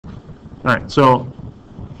Alright, so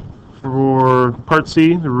for part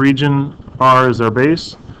C, the region R is our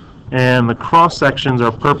base, and the cross sections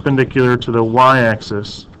are perpendicular to the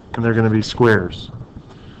y-axis, and they're going to be squares.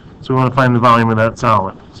 So we want to find the volume of that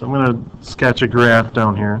solid. So I'm going to sketch a graph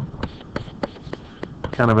down here,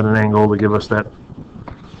 kind of at an angle to give us that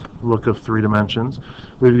look of 3 dimensions.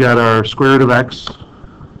 We've got our square root of x,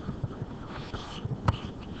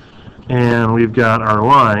 and we've got our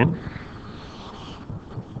line,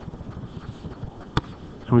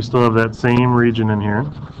 and we still have that same region in here.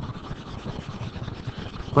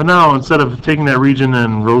 But now, instead of taking that region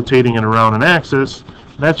and rotating it around an axis,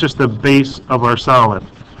 that's just the base of our solid.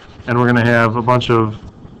 And we're going to have a bunch of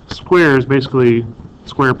squares, basically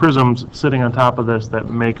square prisms, sitting on top of this that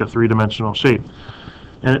make a 3-dimensional shape.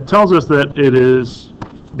 And it tells us that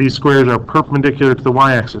these squares are perpendicular to the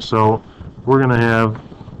y-axis. So we're going to have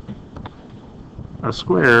a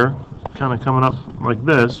square kind of coming up like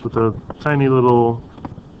this with a tiny little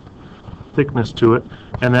thickness to it,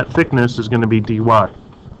 and that thickness is going to be dy. Right,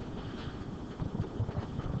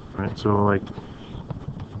 so like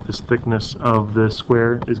this thickness of this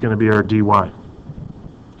square is going to be our dy.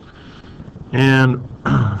 And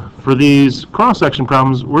for these cross-section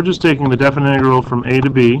problems, we're just taking the definite integral from a to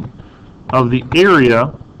b of the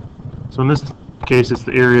area. So in this case, it's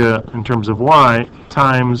the area in terms of y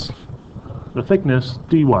times the thickness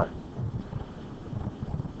dy. And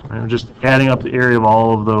we're just adding up the area of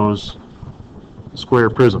all of those square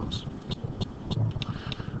prisms.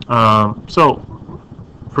 So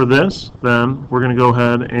for this, then, we're going to go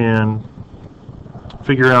ahead and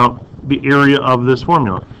figure out the area of this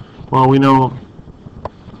formula. Well, we know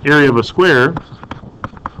area of a square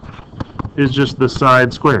is just the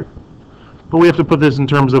side squared. But we have to put this in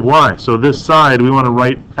terms of y. So this side, we want to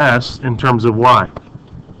write s in terms of y.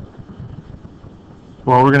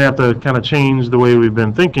 Well, we're going to have to kind of change the way we've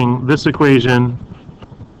been thinking. This equation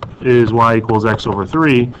is y equals x over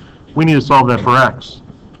 3. We need to solve that for x.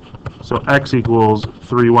 So x equals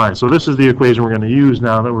 3y. So this is the equation we're going to use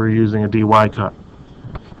now that we're using a dy cut.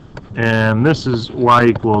 And this is y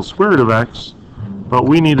equals square root of x, but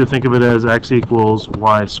we need to think of it as x equals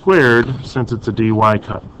y squared since it's a dy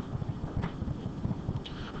cut.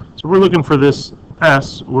 So we're looking for this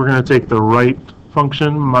s. We're going to take the right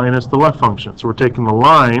function minus the left function. So we're taking the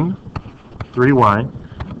line,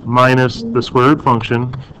 3y, minus the square root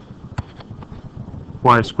function,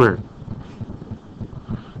 y squared.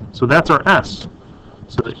 So that's our s.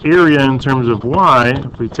 So the area in terms of y,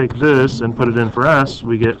 if we take this and put it in for s,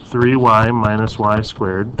 we get 3y minus y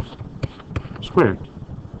squared squared.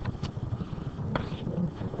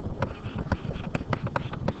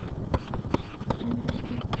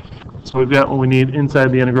 So we've got what we need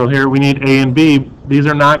inside the integral here. We need a and b. These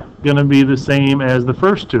are not going to be the same as the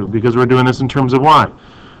first two because we're doing this in terms of y.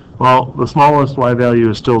 Well, the smallest y value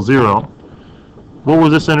is still 0. What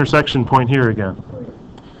was this intersection point here again?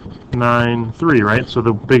 9, 3, right? So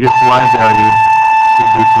the biggest y value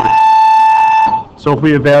would be 3. So if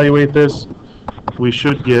we evaluate this, we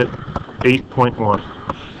should get 8.1.